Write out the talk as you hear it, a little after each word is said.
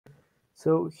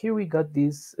So here we got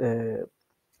this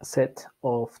set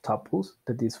of tuples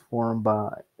that is formed by,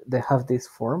 they have this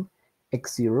form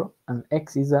x0, and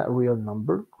x is a real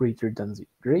number greater than zero,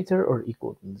 greater or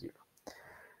equal than 0.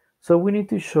 So we need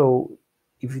to show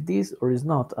if it is or is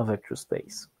not a vector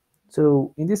space.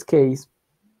 So in this case,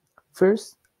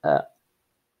 first I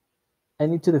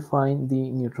need to define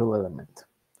the neutral element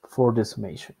for the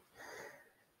summation.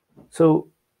 So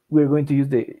we're going to use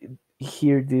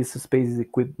here this space is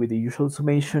equipped with the usual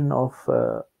summation of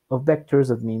vectors.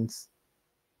 That means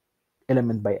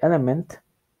element by element,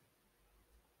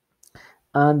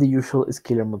 and the usual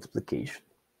scalar multiplication,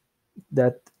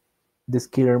 that the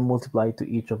scalar multiply to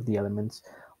each of the elements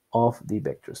of the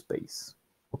vector space.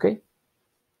 Okay,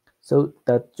 so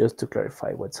that just to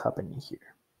clarify what's happening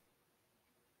here.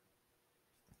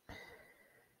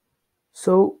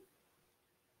 So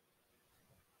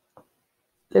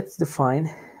let's define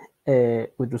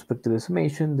with respect to the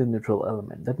summation the neutral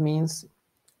element. That means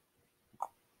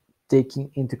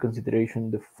taking into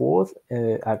consideration the fourth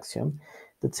axiom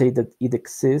that say that it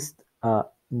exists a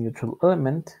neutral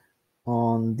element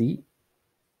on the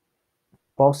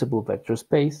possible vector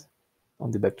space,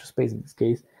 on the vector space in this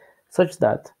case, such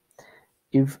that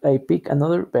if I pick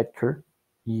another vector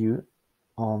u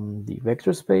on the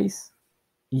vector space,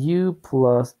 u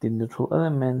plus the neutral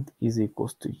element is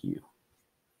equals to u.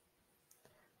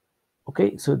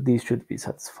 Okay, so this should be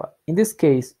satisfied. In this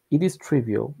case, it is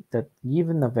trivial that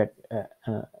given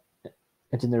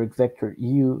a generic vector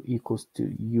u equals to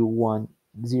u1,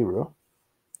 0,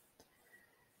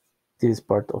 this is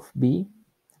part of B,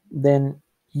 then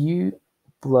u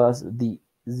plus the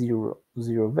 0,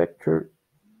 0 vector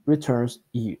returns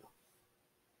u,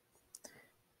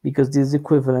 because this is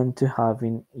equivalent to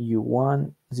having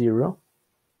u1, 0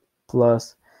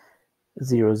 plus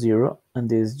 0, 0, and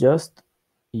this is just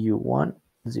u1,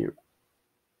 0.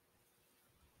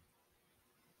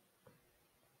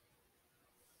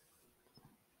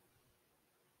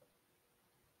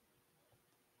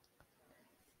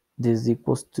 This is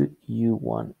equals to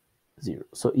u1, 0.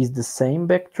 So it's the same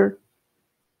vector.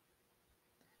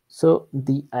 So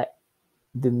the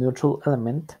neutral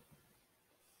element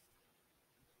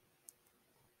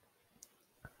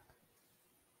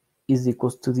is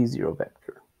equals to the 0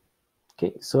 vector.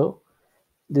 Okay, so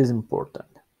this is important.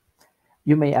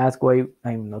 You may ask why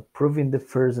I'm not proving the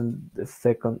first and the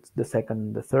second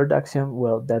and the third axiom.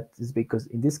 Well, that is because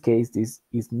in this case this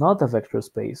is not a vector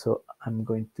space, so I'm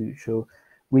going to show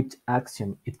which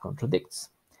axiom it contradicts.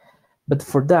 But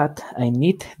for that I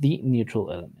need the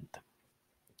neutral element.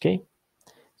 Okay,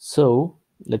 so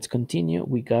let's continue.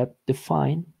 We got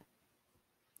defined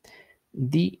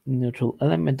the neutral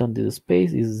element on this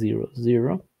space is 0,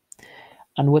 0.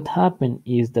 And what happened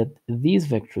is that this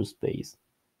vector space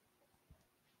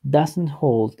doesn't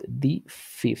hold the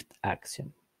fifth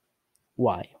axiom.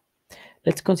 Why?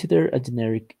 Let's consider a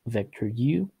generic vector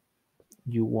u,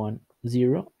 u1,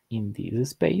 0 in this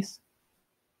space.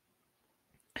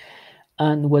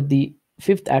 And what the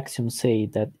fifth axiom say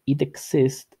that it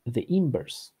exists the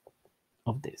inverse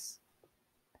of this,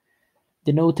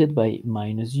 denoted by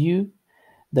minus u,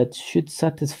 that should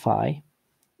satisfy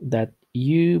that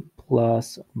u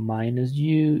plus minus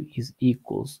u is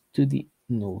equals to the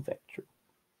null vector.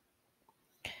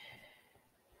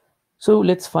 So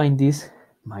let's find this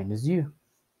minus u.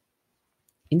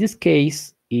 In this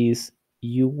case is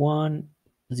u1,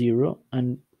 0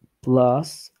 and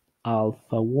plus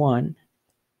alpha 1,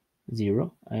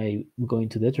 0. I'm going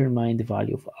to determine the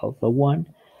value of alpha 1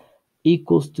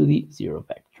 equals to the 0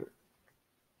 vector.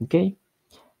 Okay,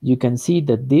 you can see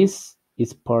that this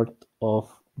is part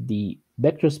of the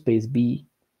vector space B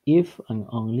if and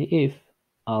only if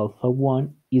alpha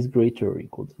 1 is greater or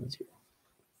equal than 0.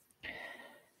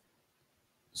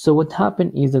 So what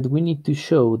happened is that we need to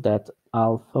show that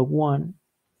alpha 1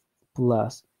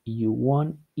 plus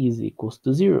u1 is equals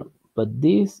to 0. But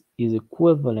this is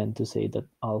equivalent to say that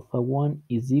alpha 1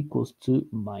 is equals to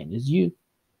minus u.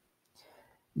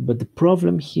 But the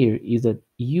problem here is that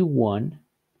u1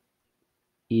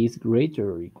 is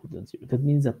greater or equal than 0. That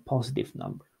means a positive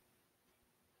number.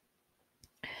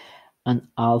 And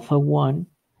alpha 1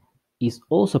 is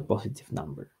also a positive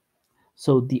number.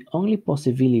 So the only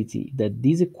possibility that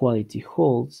this equality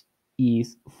holds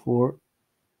is for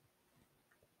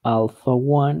alpha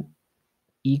 1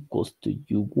 equals to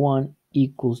u1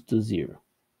 equals to 0.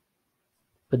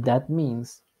 But that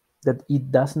means that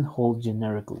it doesn't hold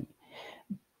generically.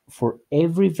 For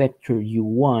every vector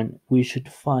u1, we should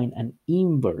find an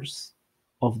inverse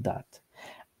of that.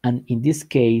 And in this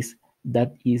case,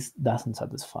 that doesn't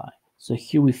satisfy. So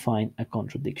here we find a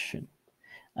contradiction.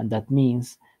 And that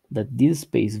means that this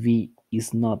space V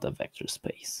is not a vector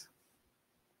space.